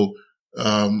 Okay, so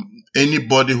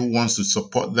anybody who wants to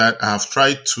support that, I have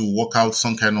tried to work out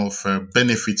some kind of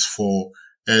benefits for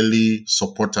early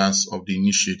supporters of the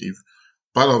initiative.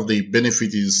 Part of the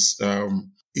benefit is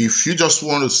if you just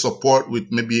want to support with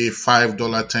maybe a $5,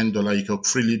 $10, you can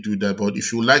freely do that. But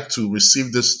if you would like to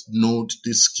receive this node,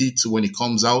 this kit when it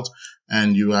comes out,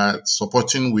 and you are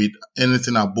supporting with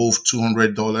anything above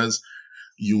 $200,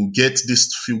 you get this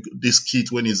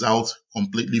kit when it's out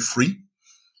completely free.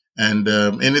 And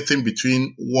anything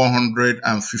between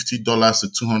 $150 to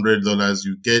 $200,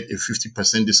 you get a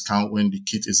 50% discount when the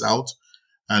kit is out.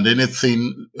 And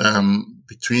anything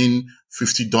between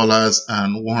 $50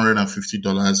 and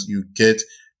 $150, you get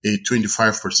a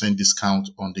 25% discount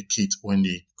on the kit when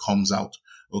it comes out.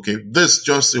 Okay, this is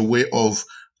just a way of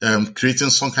creating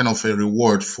some kind of a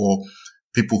reward for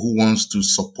people who wants to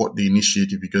support the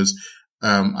initiative, because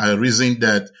I reason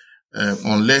that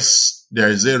unless there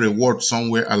is a reward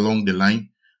somewhere along the line,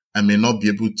 I may not be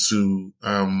able to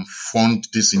fund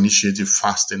this initiative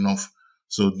fast enough.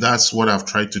 So that's what I've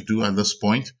tried to do at this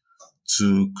point,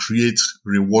 to create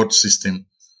reward system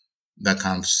that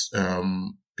can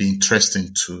be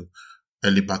interesting to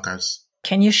early backers.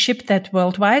 Can you ship that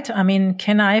worldwide? I mean,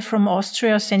 can I from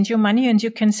Austria send you money and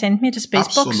you can send me the space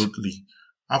box?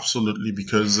 Absolutely,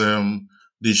 because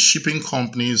the shipping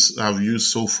companies I've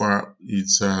used so far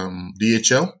is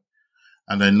DHL,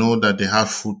 and I know that they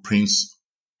have footprints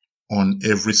on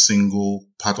every single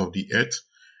part of the earth.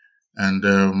 And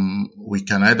we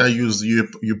can either use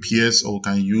UPS or we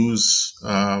can use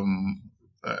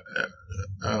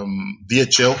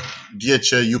DHL,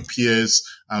 UPS,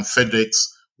 and FedEx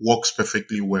works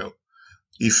perfectly well.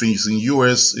 If it's in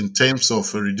US, in terms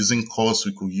of reducing costs,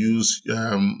 we could use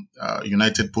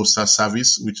United Postal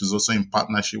Service, which is also in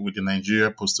partnership with the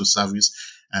Nigeria Postal Service,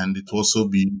 and it will also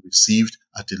be received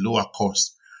at a lower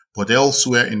cost. But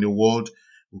elsewhere in the world,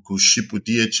 we could ship with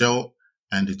DHL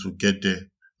and it will get there.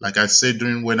 Like I said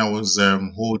when I was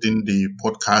holding the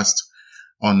podcast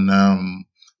on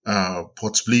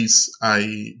Port Bliss,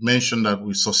 I mentioned that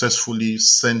we successfully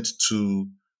sent to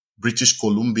British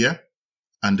Columbia,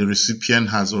 and the recipient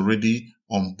has already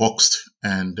unboxed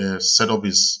and set up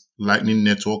his Lightning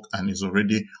network and is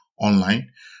already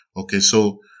online. Okay,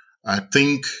 so I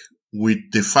think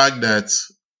with the fact that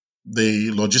the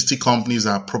logistic companies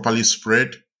are properly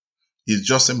spread, it's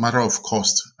just a matter of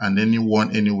cost, and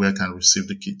anyone, anywhere can receive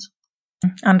the kit.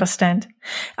 Understand.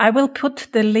 I will put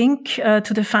the link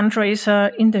to the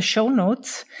fundraiser in the show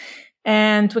notes.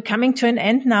 And we're coming to an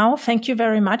end now. Thank you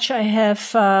very much. I have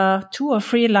 2 or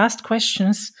 3 last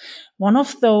questions. One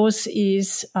of those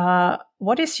is,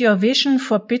 what is your vision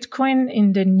for Bitcoin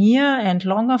in the near and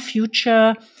longer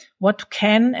future? What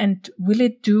can and will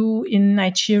it do in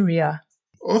Nigeria?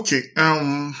 Okay.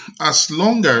 As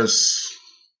long as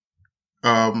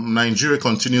Nigeria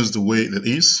continues the way it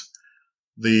is,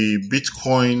 the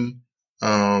Bitcoin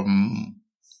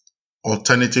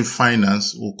alternative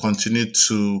finance will continue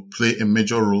to play a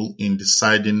major role in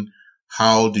deciding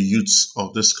how the youths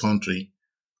of this country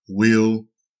will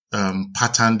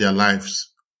pattern their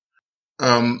lives.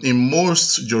 In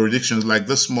most jurisdictions, like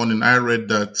this morning, I read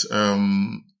that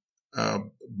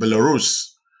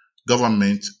Belarus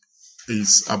government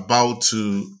is about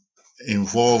to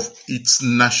involve its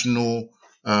national,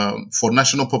 for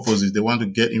national purposes, they want to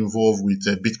get involved with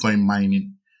Bitcoin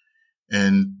mining.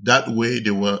 And that way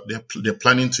they're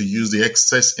planning to use the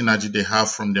excess energy they have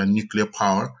from their nuclear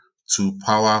power to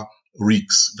power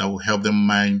rigs that will help them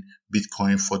mine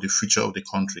Bitcoin for the future of the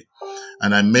country.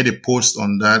 And I made a post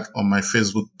on that on my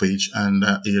Facebook page, and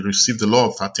it received a lot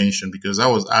of attention because I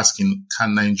was asking,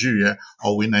 can Nigeria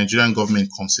or will Nigerian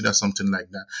government consider something like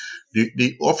that?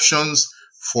 The options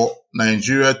for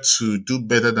Nigeria to do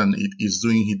better than it is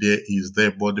doing there is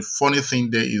there. But the funny thing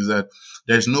there is that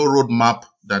there's no roadmap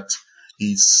that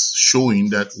is showing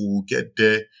that we'll get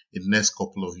there in the next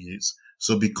couple of years.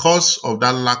 So because of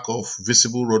that lack of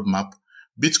visible roadmap,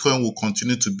 Bitcoin will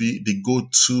continue to be the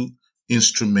go-to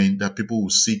instrument that people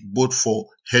will seek, both for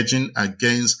hedging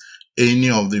against any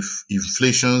of the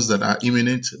inflations that are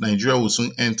imminent. Nigeria will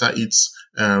soon enter its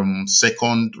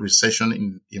second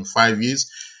recession in 5 years,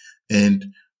 and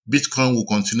Bitcoin will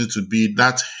continue to be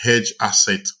that hedge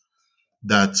asset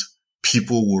that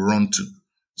people will run to.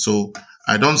 So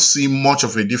I don't see much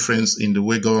of a difference in the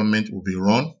way government will be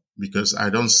run, because I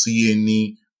don't see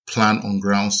any plan on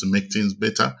grounds to make things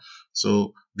better.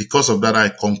 So because of that, I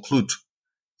conclude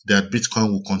that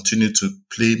Bitcoin will continue to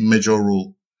play a major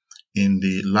role in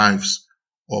the lives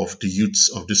of the youths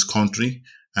of this country.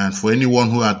 And for anyone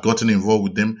who had gotten involved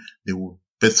with them, they will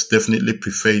definitely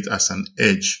prefer it as an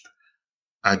edge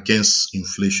against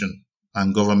inflation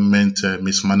and government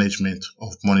mismanagement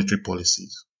of monetary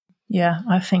policies. Yeah,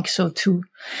 I think so too.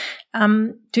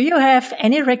 Do you have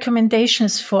any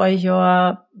recommendations for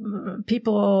your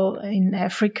people in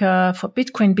Africa, for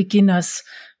Bitcoin beginners?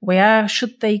 Where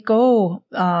should they go?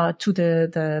 To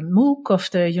the MOOC of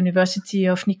the University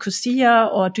of Nicosia?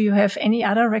 Or do you have any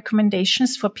other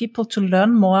recommendations for people to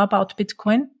learn more about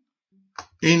Bitcoin?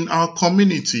 In our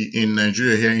community in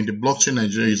Nigeria here, in the Blockchain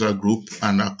Nigeria user group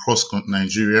and across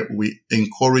Nigeria, we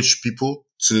encourage people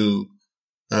to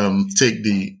take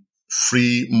the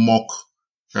free mock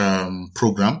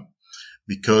program,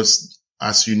 because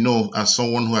as you know, as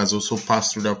someone who has also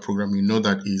passed through that program, you know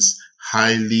that is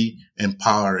highly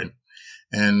empowering.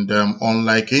 And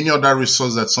unlike any other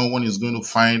resource that someone is going to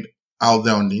find out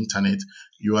there on the internet,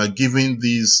 you are given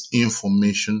this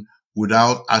information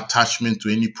without attachment to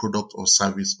any product or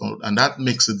service. And that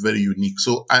makes it very unique.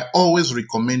 So I always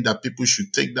recommend that people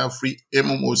should take that free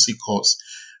MMOC course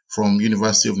from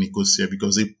University of Nicosia,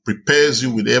 because it prepares you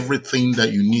with everything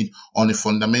that you need on a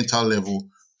fundamental level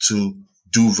to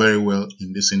do very well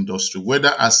in this industry,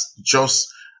 whether as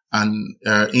just an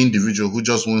individual who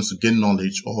just wants to gain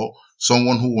knowledge or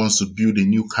someone who wants to build a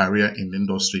new career in the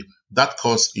industry. That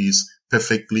course is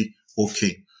perfectly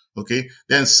okay. Okay.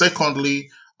 Then secondly,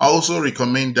 I also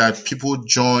recommend that people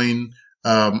join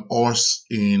us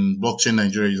in Blockchain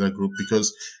Nigeria user group,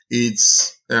 because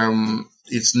it's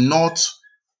not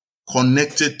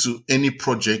connected to any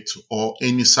project or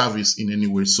any service in any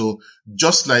way. So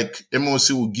just like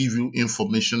MOC will give you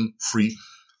information free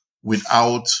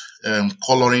without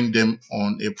coloring them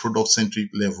on a product-centric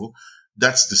level,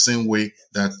 that's the same way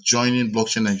that joining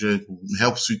Blockchain Nigeria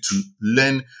helps you to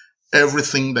learn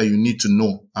everything that you need to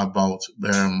know about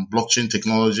blockchain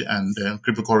technology and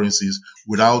cryptocurrencies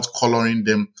without coloring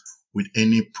them with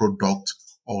any product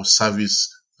or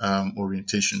service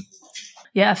orientation.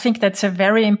 Yeah, I think that's a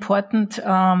very important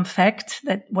fact,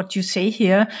 that what you say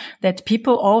here, that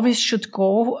people always should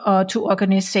go to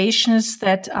organizations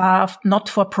that are not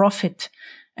for profit.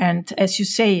 And as you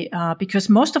say, because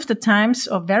most of the times,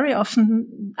 or very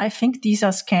often, I think these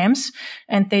are scams,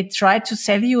 and they try to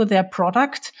sell you their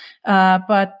product.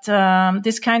 But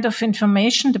this kind of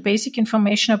information, the basic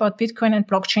information about Bitcoin and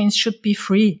blockchains, should be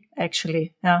free,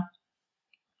 actually. Yeah.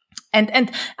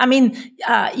 And I mean,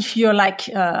 if you're like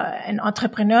an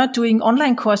entrepreneur doing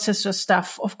online courses or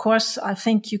stuff, of course, I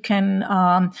think you can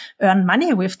earn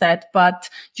money with that, but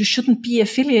you shouldn't be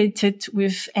affiliated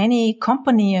with any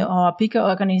company or bigger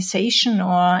organization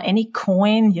or any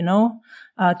coin,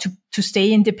 to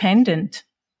stay independent.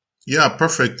 Yeah,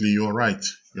 perfectly. You're right.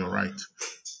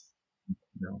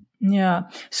 Yeah.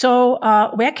 So,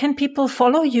 where can people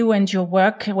follow you and your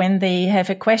work when they have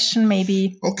a question,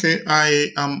 maybe? Okay.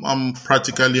 I'm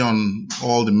practically on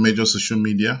all the major social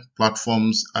media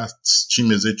platforms at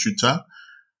Chimezie Chuta.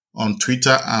 On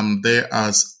Twitter, I'm there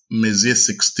as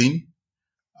Mezie16.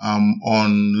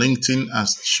 On LinkedIn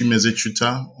as Chimezie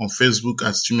Chuta. On Facebook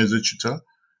as Chimezie Chuta.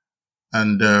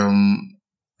 And,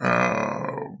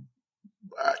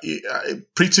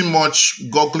 pretty much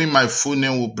googling my full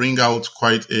name will bring out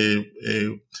quite a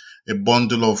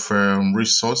bundle of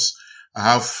resource. I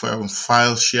have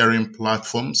file sharing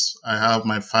platforms. I have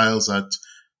my files at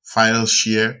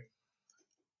FileShare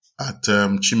at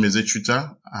Chimezie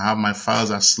Chuta. I have my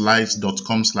files at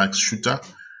slides.com/Chuta.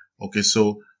 Okay,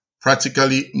 so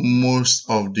practically most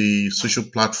of the social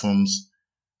platforms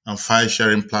and file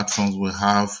sharing platforms will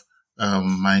have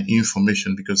my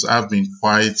information, because I've been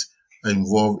quite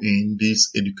involved in this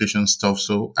education stuff.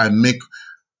 So I make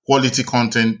quality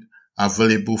content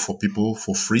available for people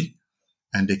for free,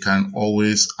 and they can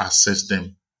always access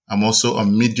them. I'm also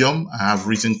on Medium. I have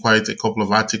written quite a couple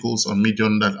of articles on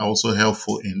Medium that are also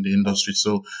helpful in the industry.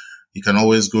 So you can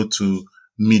always go to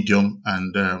Medium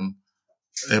and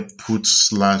put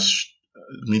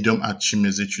 /Medium at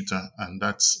Chimezie Chuta, and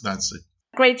that's it.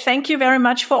 Great. Thank you very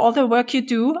much for all the work you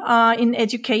do in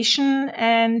education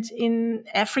and in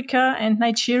Africa and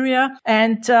Nigeria.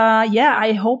 And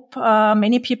I hope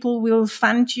many people will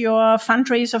fund your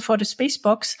fundraiser for the Space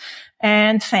Box.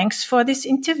 And thanks for this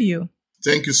interview.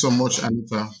 Thank you so much,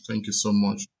 Anita. Thank you so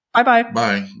much. Bye-bye.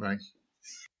 Bye. Bye.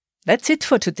 That's it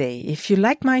for today. If you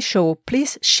like my show,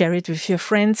 please share it with your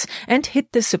friends and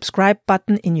hit the subscribe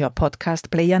button in your podcast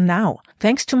player now.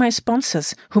 Thanks to my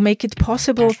sponsors who make it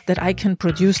possible that I can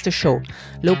produce the show.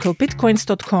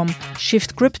 Localbitcoins.com,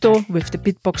 Shift Crypto with the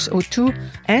Bitbox 02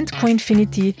 and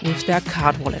Coinfinity with their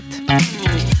card wallet.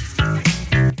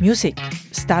 Music.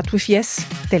 Start with Yes,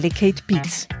 Delicate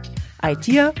Beats.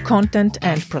 Idea, content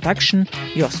and production.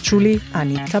 Yours truly,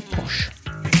 Anita Posch.